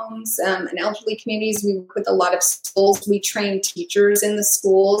elderly homes and elderly communities. We work with a lot of schools. We train teachers in the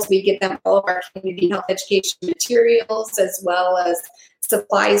schools. We give them all of our community health education materials, as well as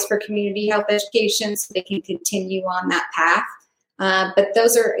supplies for community health education, so they can continue on that path. But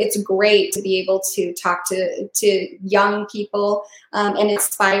it's great to be able to talk to young people and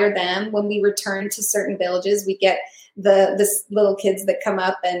inspire them. When we return to certain villages, we get the little kids that come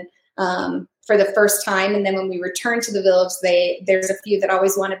up and for the first time. And then when we return to the village, there's a few that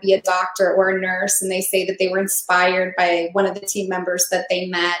always want to be a doctor or a nurse. And they say that they were inspired by one of the team members that they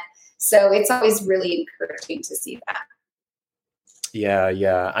met. So it's always really encouraging to see that.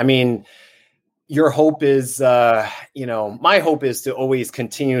 Yeah. I mean, your hope is, my hope is to always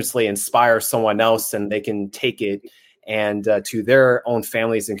continuously inspire someone else, and they can take it and to their own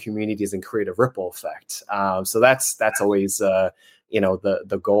families and communities and create a ripple effect. So that's always,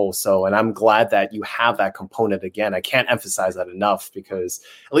 the goal. So, and I'm glad that you have that component. Again, I can't emphasize that enough, because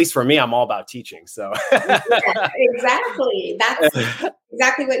at least for me, I'm all about teaching. So yeah, exactly. That's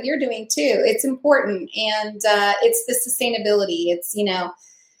exactly what you're doing too. It's important. And it's the sustainability. It's,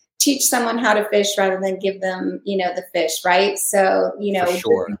 teach someone how to fish rather than give them, the fish, right? So,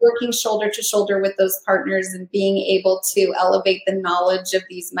 sure. Working shoulder to shoulder with those partners and being able to elevate the knowledge of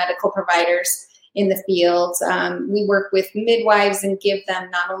these medical providers in the field. We work with midwives and give them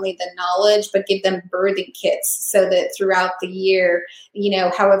not only the knowledge, but give them birthing kits, so that throughout the year,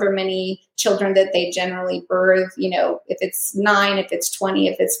 however many children that they generally birth, if it's 9, if it's 20,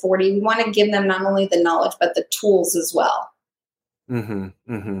 if it's 40, we want to give them not only the knowledge, but the tools as well.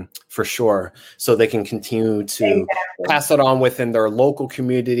 For sure. So they can continue to pass it on within their local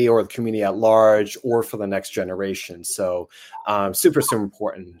community or the community at large, or for the next generation. So super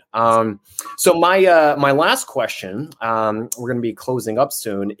important. So my last question, we're going to be closing up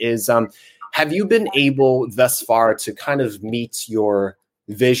soon, is have you been able thus far to kind of meet your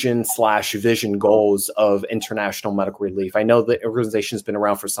vision goals of International Medical Relief? I know the organization has been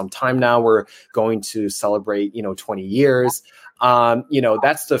around for some time now. We're going to celebrate, 20 years.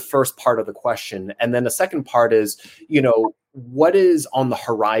 That's the first part of the question. And then the second part is, what is on the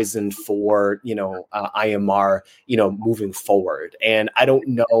horizon for, IMR, moving forward? And I don't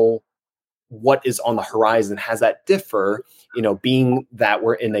know what is on the horizon. Has that differ, being that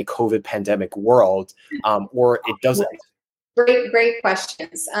we're in a COVID pandemic world, or it doesn't? Great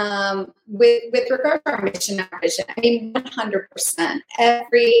questions. With regard to our mission and our vision, 100%.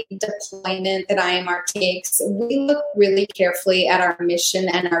 Every deployment that IMR takes, we look really carefully at our mission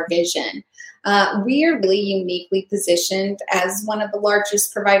and our vision. We are really uniquely positioned as one of the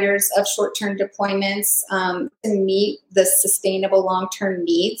largest providers of short-term deployments to meet the sustainable long-term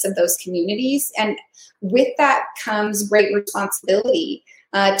needs of those communities. And with that comes great responsibility.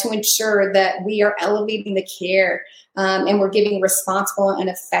 to ensure that we are elevating the care and we're giving responsible and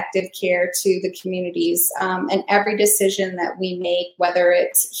effective care to the communities. And every decision that we make, whether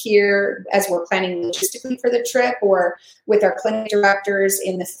it's here as we're planning logistically for the trip or with our clinic directors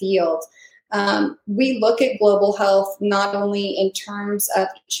in the field, we look at global health not only in terms of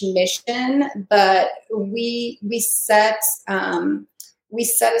each mission, but we set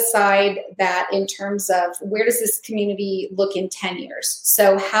aside that in terms of where does this community look in 10 years?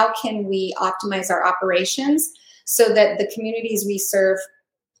 So how can we optimize our operations so that the communities we serve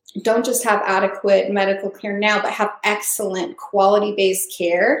don't just have adequate medical care now, but have excellent quality-based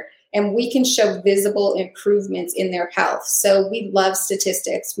care, and we can show visible improvements in their health. So we love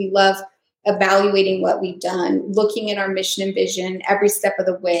statistics. We love evaluating what we've done, looking at our mission and vision every step of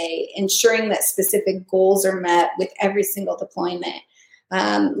the way, ensuring that specific goals are met with every single deployment.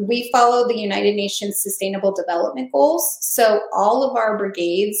 We follow the United Nations Sustainable Development Goals. So all of our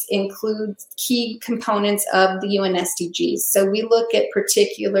brigades include key components of the UN SDGs. So we look at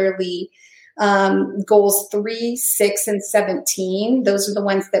particularly goals 3, 6, and 17. Those are the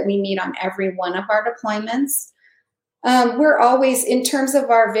ones that we meet on every one of our deployments. We're always, in terms of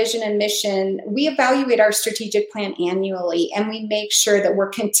our vision and mission, we evaluate our strategic plan annually, and we make sure that we're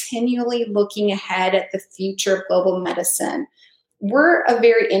continually looking ahead at the future of global medicine. We're a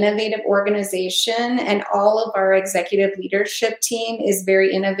very innovative organization, and all of our executive leadership team is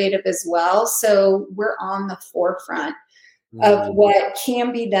very innovative as well. So we're on the forefront of what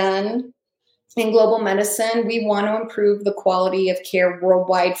can be done in global medicine. We want to improve the quality of care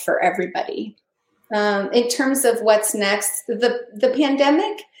worldwide for everybody. In terms of what's next, the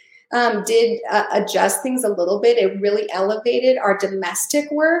pandemic did adjust things a little bit. It really elevated our domestic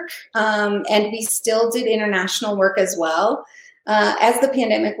work, and we still did international work as well. As the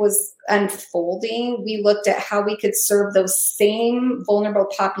pandemic was unfolding, we looked at how we could serve those same vulnerable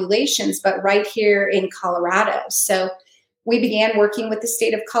populations, but right here in Colorado. So we began working with the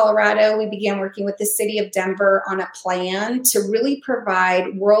state of Colorado. We began working with the city of Denver on a plan to really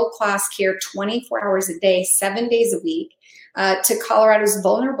provide world-class care 24 hours a day, 7 days a week to Colorado's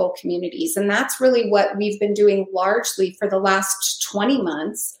vulnerable communities. And that's really what we've been doing largely for the last 20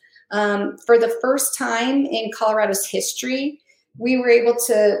 months. For the first time in Colorado's history, we were able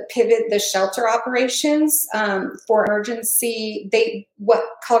to pivot the shelter operations for emergency. What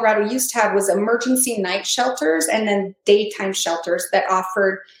Colorado used to have was emergency night shelters and then daytime shelters that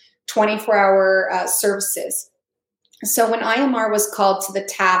offered 24-hour services. So when IMR was called to the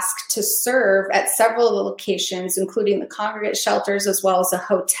task to serve at several of the locations, including the congregate shelters as well as a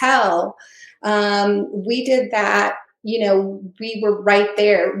hotel, we did that. We were right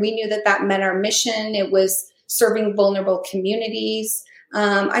there. We knew that met our mission. It was serving vulnerable communities.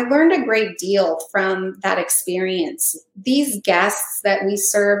 I learned a great deal from that experience. These guests that we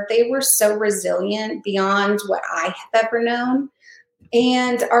served, they were so resilient beyond what I have ever known.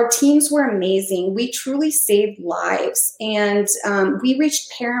 And our teams were amazing. We truly saved lives. And we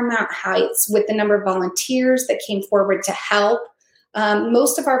reached paramount heights with the number of volunteers that came forward to help.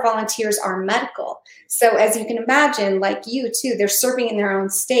 Most of our volunteers are medical. So as you can imagine, like you too, they're serving in their own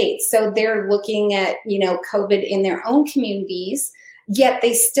state. So they're looking at, COVID in their own communities, yet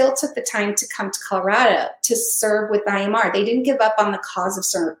they still took the time to come to Colorado to serve with IMR. They didn't give up on the cause of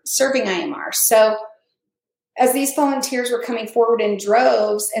serving IMR. So as these volunteers were coming forward in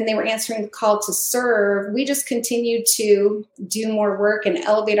droves and they were answering the call to serve, we just continued to do more work and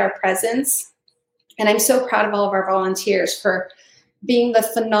elevate our presence. And I'm so proud of all of our volunteers for being the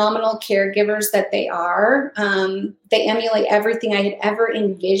phenomenal caregivers that they are. They emulate everything I had ever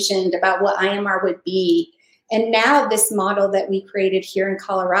envisioned about what IMR would be. And now this model that we created here in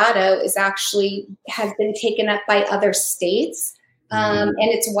Colorado has been taken up by other states, and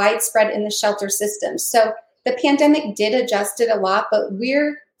it's widespread in the shelter system. So the pandemic did adjust it a lot, but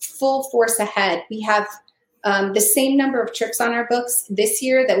we're full force ahead. We have the same number of trips on our books this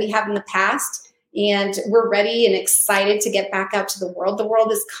year that we have in the past. And we're ready and excited to get back out to the world. The world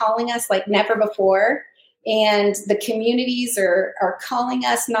is calling us like never before. And the communities are calling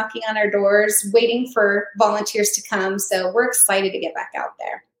us, knocking on our doors, waiting for volunteers to come. So we're excited to get back out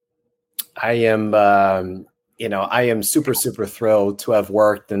there. I am super, super thrilled to have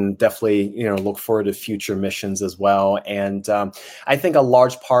worked and definitely, look forward to future missions as well. And I think a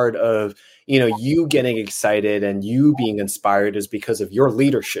large part of you getting excited and you being inspired is because of your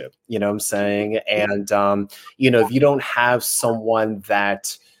leadership, what I'm saying? And, if you don't have someone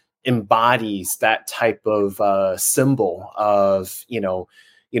that embodies that type of symbol of,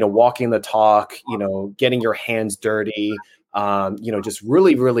 walking the talk, getting your hands dirty, just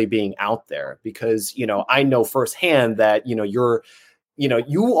really, really being out there because, I know firsthand that, you're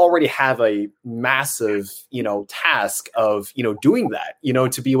you already have a massive, task of, doing that,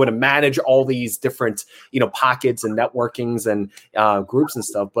 to be able to manage all these different, pockets and networkings and groups and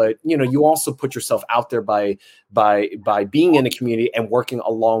stuff. But, you also put yourself out there by being in the community and working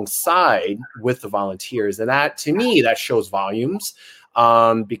alongside with the volunteers. And that, to me, that shows volumes.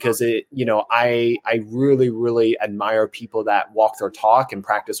 Because I really, really admire people that walk their talk and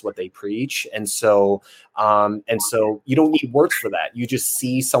practice what they preach. And so you don't need words for that. You just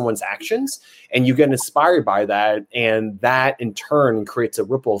see someone's actions and you get inspired by that. And that in turn creates a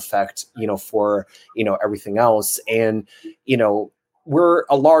ripple effect, for, everything else. And, we're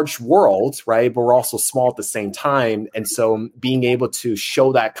a large world, right? But we're also small at the same time. And so being able to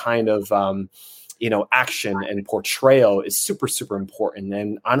show that kind of, action and portrayal is super, super important.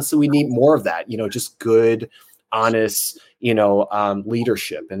 And honestly, we need more of that, just good, honest,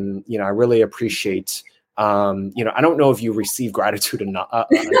 leadership. And, I really appreciate, I don't know if you receive gratitude enough,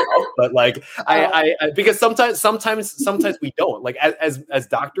 but like, I because sometimes we don't, like, as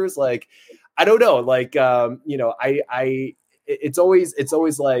doctors, like, I don't know, like, it's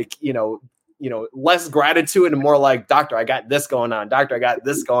always like, less gratitude and more like, doctor, I got this going on. Doctor, I got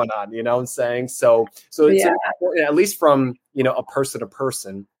this going on. You know what I'm saying? So it's important, at least from, a person to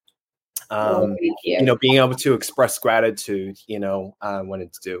person, being able to express gratitude, when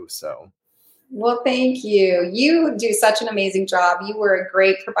it's due. So. Well, thank you. You do such an amazing job. You were a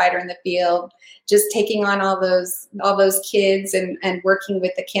great provider in the field, just taking on all those kids and working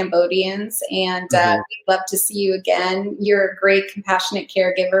with the Cambodians. And we'd love to see you again. You're a great compassionate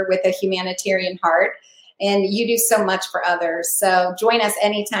caregiver with a humanitarian heart, and you do so much for others. So join us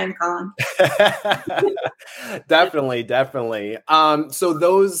anytime, Colin. Definitely. So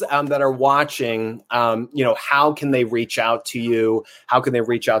those that are watching, how can they reach out to you? How can they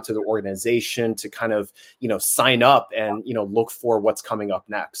reach out to the organization to kind of, sign up and, look for what's coming up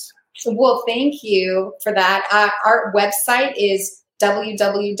next? Well, thank you for that. Our website is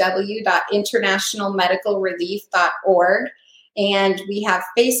www.internationalmedicalrelief.org. And we have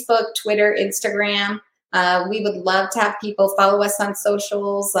Facebook, Twitter, Instagram. We would love to have people follow us on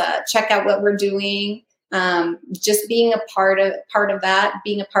socials, check out what we're doing. Just being a part of that,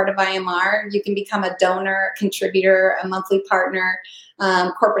 being a part of IMR, you can become a donor, contributor, a monthly partner.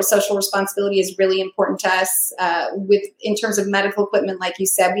 Corporate social responsibility is really important to us. In terms of medical equipment, like you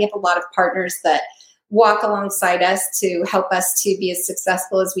said, we have a lot of partners that walk alongside us to help us to be as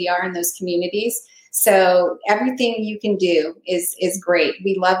successful as we are in those communities. So everything you can do is great.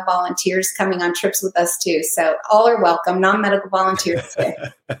 We love volunteers coming on trips with us too. So all are welcome, non-medical volunteers too.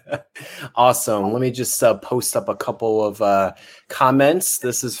 Awesome. Let me just post up a couple of comments.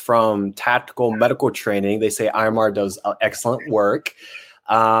 This is from Tactical Medical Training. They say IMR does excellent work.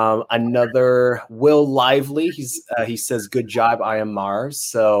 Another Will Lively. He says, good job, IMR.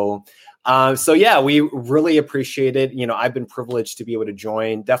 So yeah, we really appreciate it. I've been privileged to be able to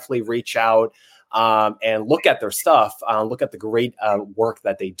join. Definitely reach out. And look at their stuff, look at the great work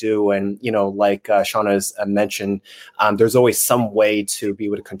that they do. And, like Shauna has mentioned, there's always some way to be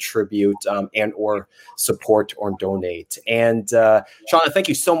able to contribute and or support or donate. And Shauna, thank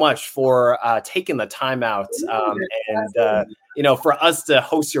you so much for taking the time out for us to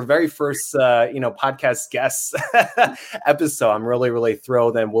host your very first, podcast guest episode. I'm really, really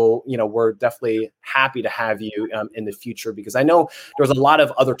thrilled. And we're definitely happy to have you in the future, because I know there's a lot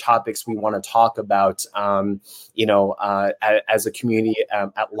of other topics we want to talk about, as a community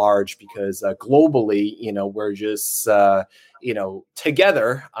at large, because globally, we're just,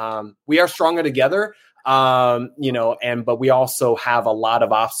 together, we are stronger together. But we also have a lot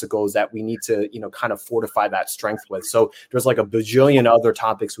of obstacles that we need to, kind of fortify that strength with. So there's like a bajillion other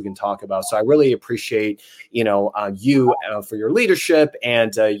topics we can talk about. So I really appreciate, you for your leadership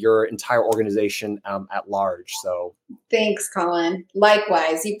and your entire organization at large. So thanks, Colin.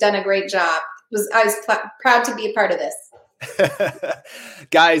 Likewise, you've done a great job. I was proud to be a part of this.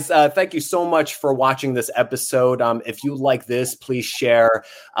 Guys, thank you so much for watching this episode. If you like this, please share,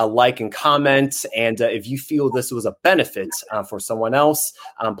 like, and comment. And if you feel this was a benefit for someone else,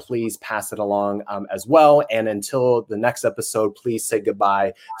 please pass it along as well. And until the next episode, please say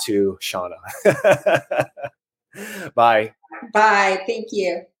goodbye to Shauna. Bye. Bye. Thank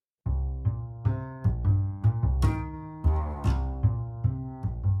you.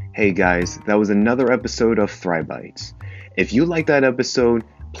 Hey guys, that was another episode of Thrive Bites. If you like that episode,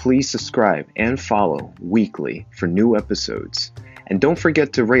 please subscribe and follow weekly for new episodes. And don't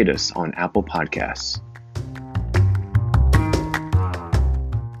forget to rate us on Apple Podcasts.